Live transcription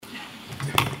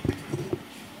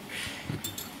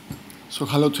So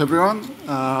hello to everyone.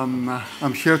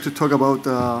 I'm here to talk about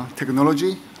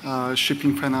technology.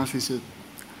 Shipping finance is a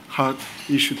hard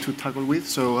issue to tackle with,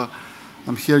 so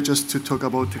I'm here just to talk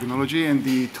about technology and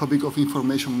the topic of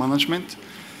information management.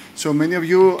 So many of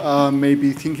you may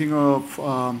be thinking of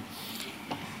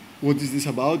what is this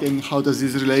about and how does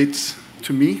this relate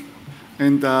to me.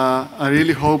 And I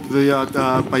really hope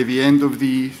that by the end of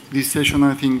this session,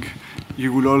 I think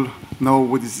you will all know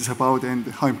what this is about and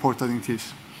how important it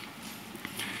is.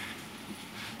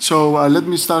 So let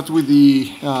me start with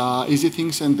the easy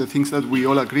things and the things that we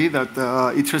all agree that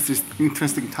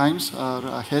interesting times are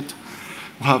ahead.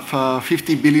 We have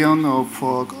 50 billion of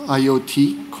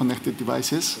IoT connected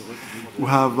devices. We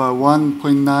have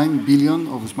 1.9 billion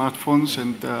of smartphones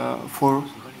and 4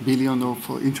 billion of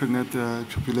internet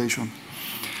population.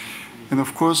 And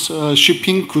of course,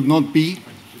 shipping could not be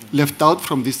left out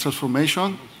from this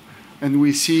transformation. And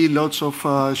we see lots of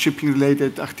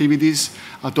shipping-related activities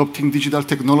adopting digital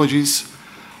technologies,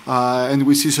 and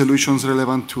we see solutions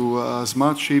relevant to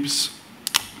smart ships,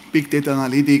 big data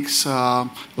analytics,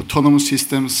 autonomous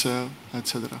systems,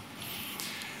 etc.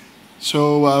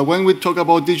 So when we talk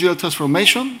about digital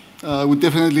transformation, we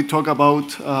definitely talk about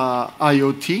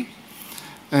IoT,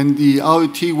 and the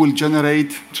IoT will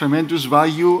generate tremendous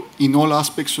value in all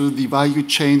aspects of the value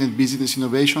chain and business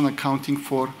innovation, accounting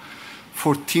for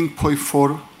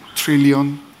 $14.4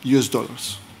 trillion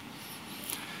US.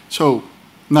 So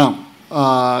now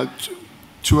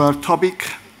to our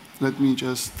topic, let me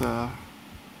just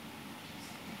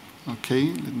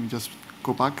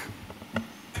go back.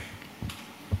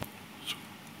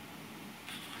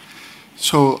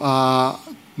 So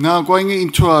now going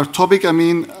into our topic,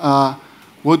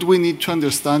 what we need to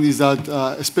understand is that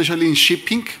especially in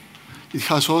shipping, it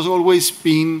has always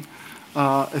been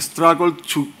a struggle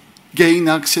to gain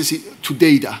access to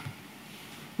data.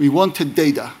 We wanted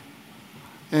data.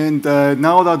 And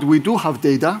now that we do have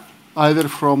data, either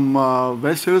from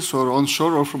vessels or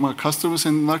onshore or from our customers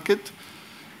and market,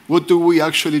 what do we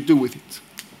actually do with it?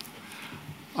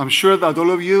 I'm sure that all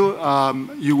of you,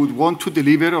 you would want to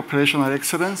deliver operational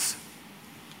excellence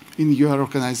in your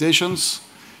organizations.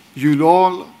 You'll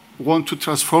all want to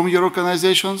transform your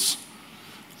organizations,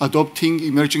 adopting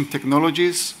emerging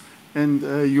technologies, and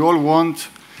you all want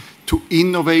to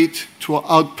innovate, to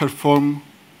outperform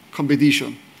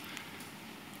competition.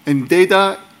 And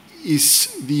data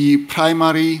is the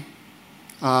primary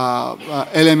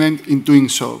element in doing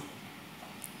so.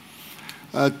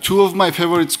 Two of my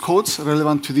favorite quotes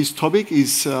relevant to this topic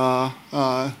is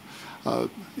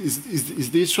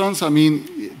these ones.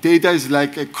 Data is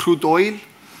like a crude oil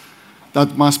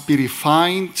that must be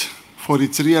refined for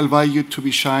its real value to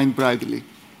be shined brightly.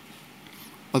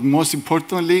 But most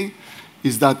importantly,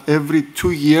 is that every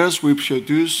 2 years we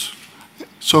produce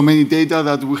so many data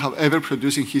that we have ever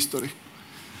produced in history.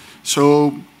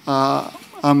 So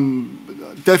I'm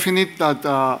definite that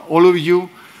all of you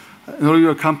and all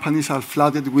your companies are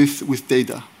flooded with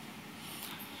data.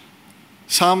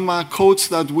 Some quotes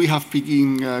that we have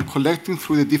been collecting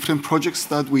through the different projects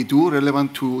that we do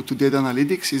relevant to data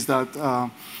analytics is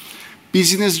that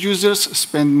business users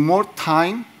spend more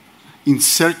time in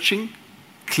searching,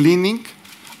 cleaning,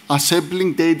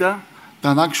 assembling data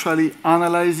than actually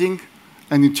analyzing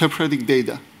and interpreting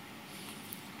data.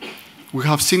 We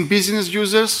have seen business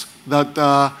users that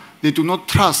they do not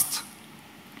trust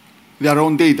their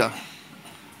own data.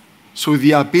 So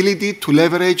the ability to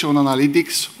leverage on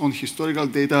analytics on historical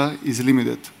data is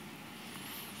limited.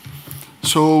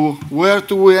 So where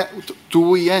do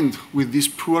we end with this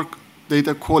poor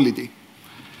data quality?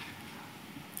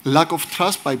 Lack of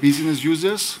trust by business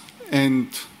users, and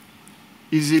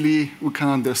easily we can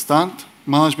understand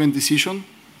management decision.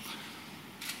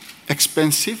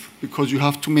 Expensive, because you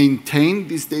have to maintain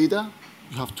this data.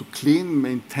 You have to clean,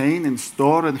 maintain, and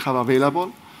store and have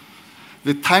available.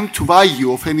 The time to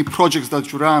value of any projects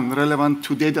that you run relevant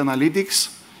to data analytics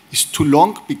is too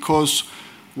long, because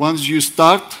once you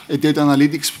start a data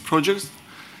analytics project,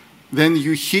 then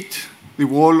you hit the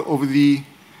wall of the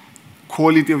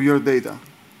quality of your data.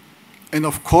 And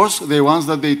of course, the ones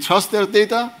that they trust their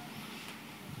data,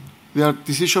 their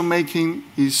decision-making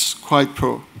is quite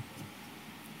poor.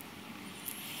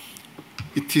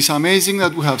 It is amazing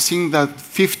that we have seen that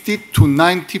 50 to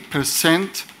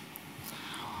 90%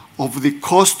 of the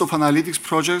cost of analytics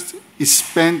projects is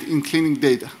spent in cleaning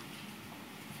data.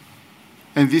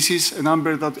 And this is a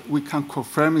number that we can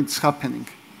confirm it's happening.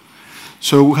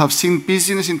 So we have seen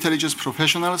business intelligence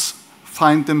professionals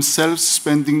find themselves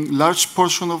spending large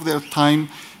portion of their time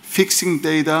fixing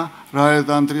data rather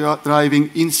than deriving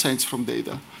insights from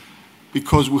data,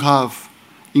 because we have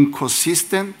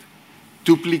inconsistent,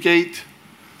 duplicate,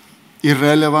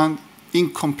 irrelevant,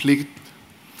 incomplete,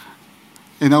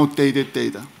 and outdated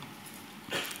data.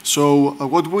 So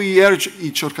what we urge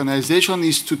each organization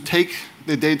is to take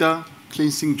the data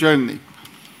cleansing journey,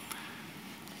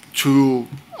 to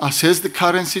assess the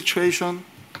current situation,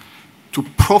 to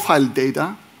profile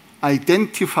data,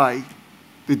 identify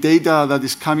the data that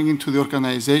is coming into the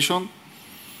organization,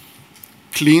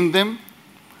 clean them,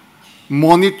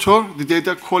 monitor the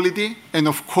data quality, and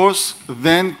of course,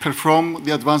 then perform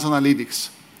the advanced analytics,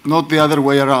 not the other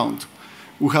way around.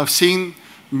 We have seen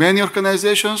many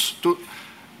organizations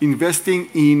investing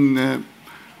in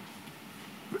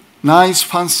nice,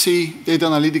 fancy data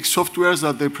analytics softwares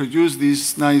that they produce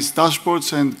these nice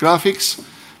dashboards and graphics,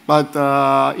 but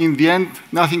in the end,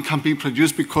 nothing can be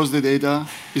produced because the data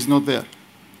is not there.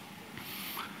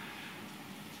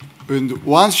 And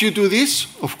once you do this,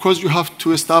 of course, you have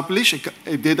to establish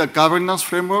a data governance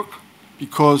framework,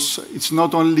 because it's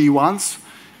not only once,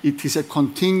 it is a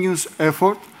continuous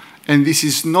effort, and this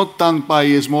is not done by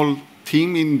a small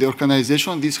team in the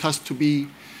organization. This has to be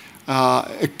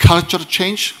a culture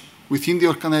change within the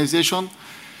organization.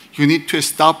 You need to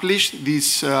establish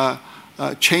this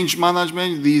change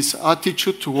management, this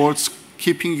attitude towards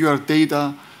keeping your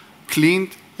data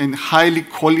cleaned and highly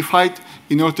qualified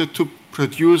in order to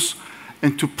produce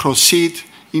and to proceed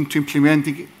into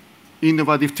implementing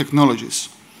innovative technologies.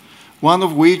 One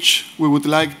of which we would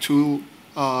like to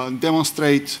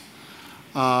demonstrate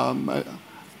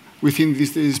within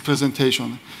this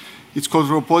presentation. It's called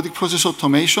robotic process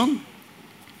automation.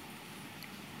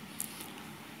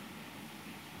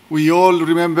 We all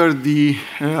remember the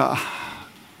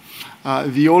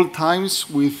old times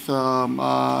with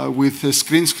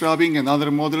screen scrubbing and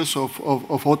other models of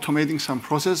automating some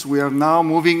process. We are now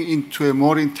moving into a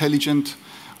more intelligent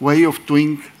way of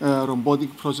doing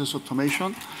robotic process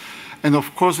automation. And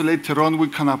of course, later on, we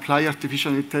can apply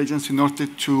artificial intelligence in order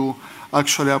to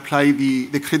actually apply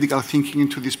the critical thinking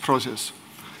into this process.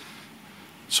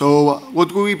 So what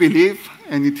do we believe,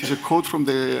 and it is a quote from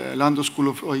the London School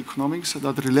of Economics,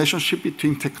 that the relationship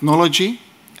between technology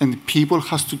and people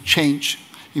has to change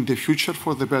in the future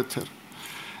for the better.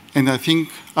 And I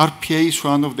think RPA is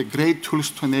one of the great tools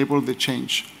to enable the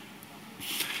change.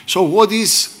 So what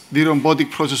is the robotic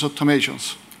process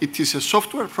automations? It is a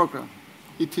software program.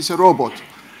 It is a robot.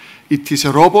 It is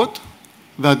a robot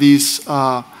that is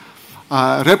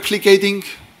replicating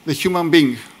the human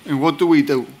being. And what do?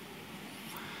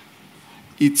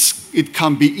 It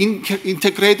can be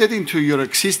integrated into your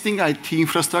existing IT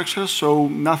infrastructure, so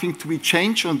nothing to be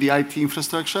changed on the IT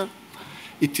infrastructure.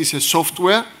 It is a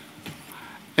software,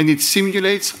 and it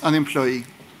simulates an employee.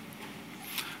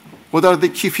 What are the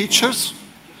key features?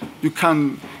 You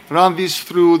can run this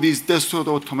through these desktop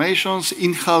automations,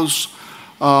 in-house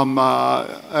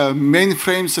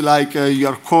mainframes like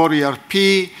your core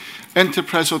ERP,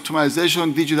 enterprise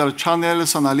optimization, digital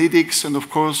channels, analytics, and of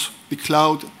course, the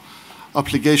cloud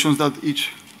applications that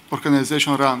each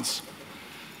organization runs.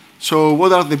 So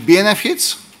what are the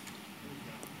benefits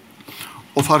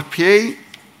of RPA?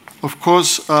 Of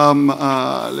course,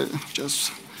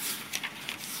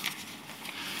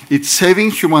 it's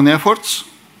saving human efforts,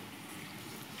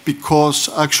 because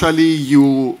actually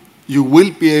you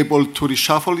will be able to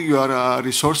reshuffle your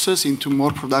resources into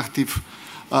more productive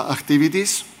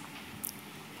activities.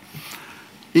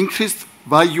 Increased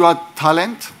value-add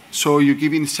talent. So you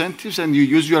give incentives and you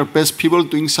use your best people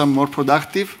doing some more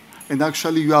productive, and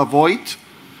actually you avoid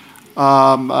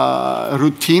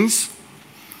routines.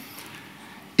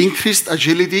 Increased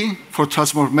agility for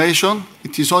transformation.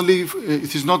 It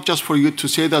is not just for you to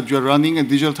say that you are running a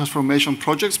digital transformation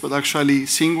project, but actually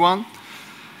seeing one.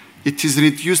 It is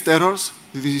reduced errors.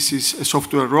 This is a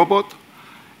software robot.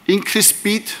 Increased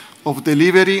speed of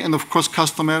delivery, and of course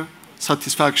customer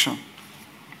satisfaction.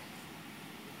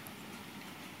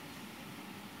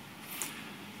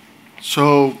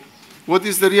 So what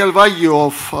is the real value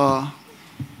of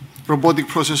robotic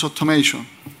process automation?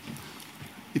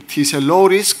 It is a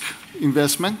low-risk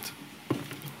investment.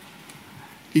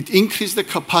 It increases the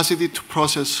capacity to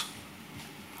processes,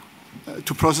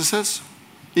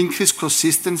 increase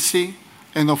consistency,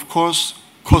 and of course,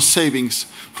 cost savings.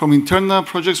 From internal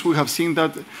projects, we have seen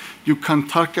that you can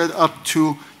target up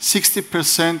to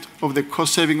 60% of the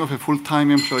cost saving of a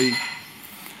full-time employee.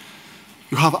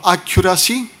 You have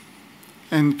accuracy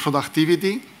and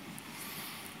productivity,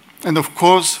 and of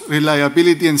course,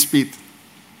 reliability and speed.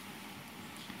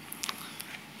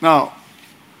 Now,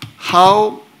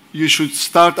 how you should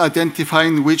start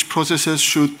identifying which processes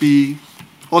should be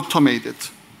automated.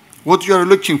 What you are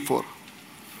looking for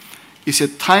is a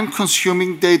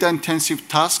time-consuming, data-intensive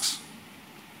tasks,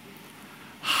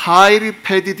 high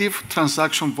repetitive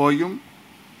transaction volume,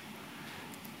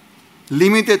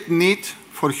 limited need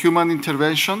for human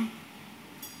intervention,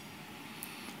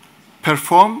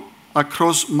 perform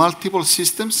across multiple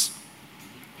systems,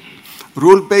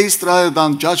 rule-based rather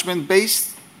than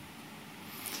judgment-based,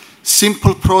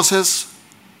 simple process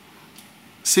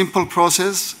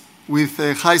with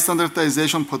a high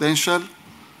standardization potential,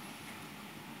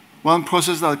 one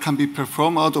process that can be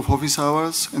performed out of office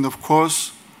hours, and of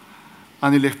course,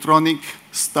 an electronic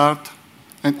start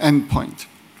and end point.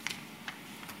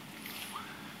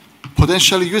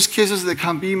 Potential use cases that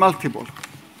can be multiple.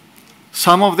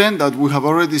 Some of them that we have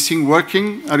already seen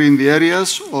working are in the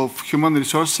areas of human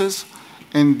resources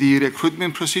and the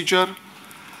recruitment procedure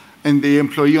and the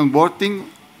employee onboarding.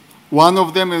 One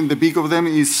of them, and the big of them,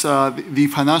 is the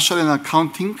financial and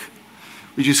accounting,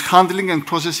 which is handling and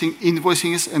processing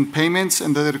invoices and payments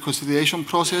and the reconciliation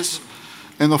process,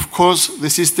 and of course, the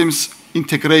systems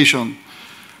integration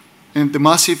and the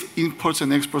massive imports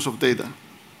and exports of data.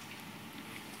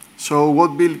 So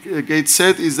what Bill Gates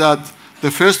said is that the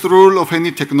first rule of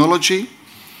any technology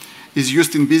is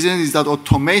used in business is that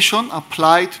automation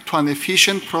applied to an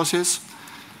efficient process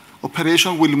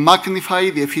operation will magnify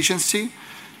the efficiency.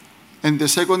 And the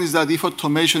second is that if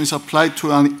automation is applied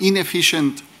to an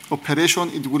inefficient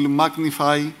operation, it will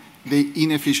magnify the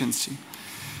inefficiency.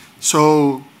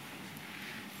 So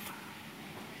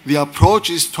the approach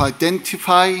is to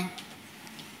identify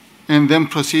and then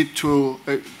proceed to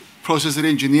process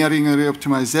re-engineering and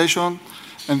re-optimization,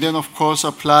 and then, of course,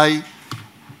 apply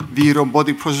the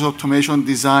robotic process automation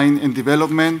design and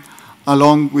development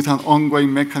along with an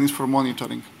ongoing mechanism for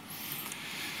monitoring.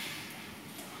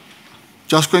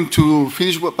 Just going to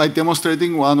finish by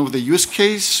demonstrating one of the use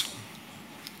cases,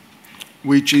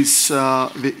 which is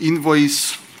the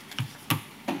invoice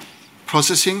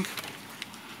processing,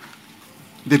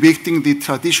 depicting the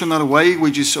traditional way,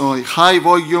 which is a high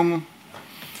volume,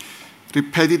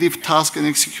 repetitive task and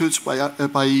executes by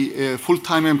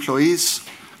full-time employees,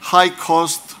 high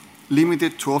cost,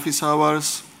 limited to office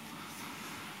hours,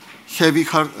 heavy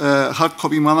hard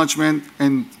copy management,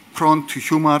 and prone to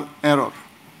human error.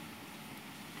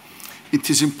 It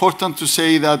is important to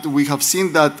say that we have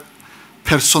seen that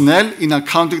personnel in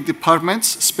accounting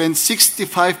departments spend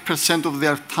 65% of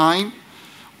their time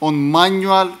on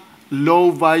manual,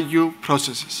 low-value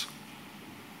processes.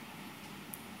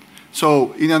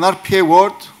 So in an RPA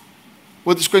world,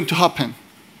 what is going to happen?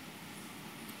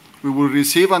 We will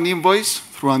receive an invoice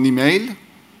through an email.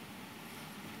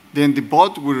 Then the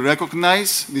bot will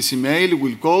recognize this email,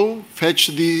 will go, fetch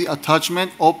the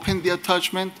attachment, open the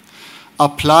attachment,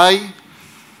 apply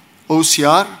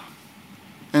OCR,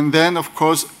 and then, of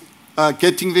course,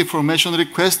 getting the information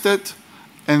requested,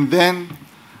 and then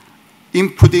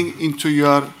inputting into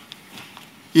your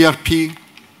ERP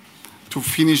to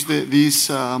finish this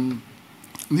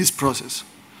process.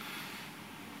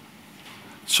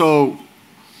 So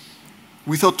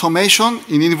with automation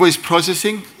in invoice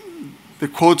processing, the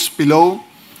quotes below,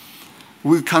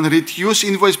 we can reduce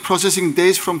invoice processing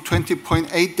days from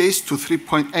 20.8 days to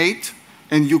 3.8,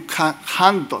 and you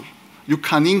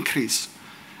can increase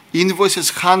invoices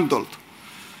handled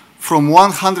from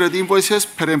 100 invoices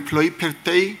per employee per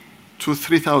day to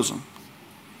 3,000.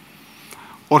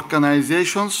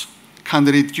 Organizations can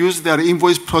reduce their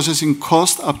invoice processing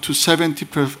cost up to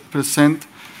 70%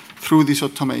 through this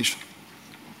automation.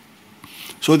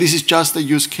 So this is just a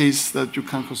use case that you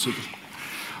can consider.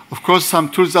 Of course, some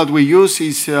tools that we use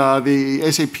is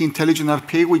the SAP Intelligent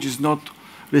RPA, which is not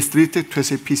restricted to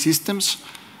SAP systems,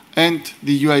 and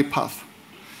the UiPath.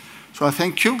 So I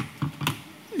thank you.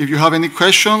 If you have any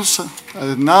questions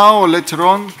now or later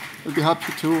on, I'll be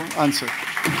happy to answer.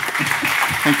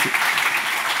 Thank you.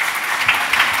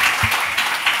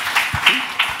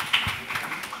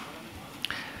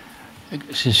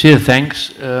 Sincere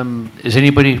thanks. Is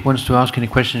anybody wants to ask any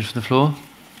questions from the floor?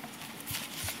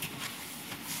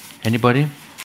 Anybody?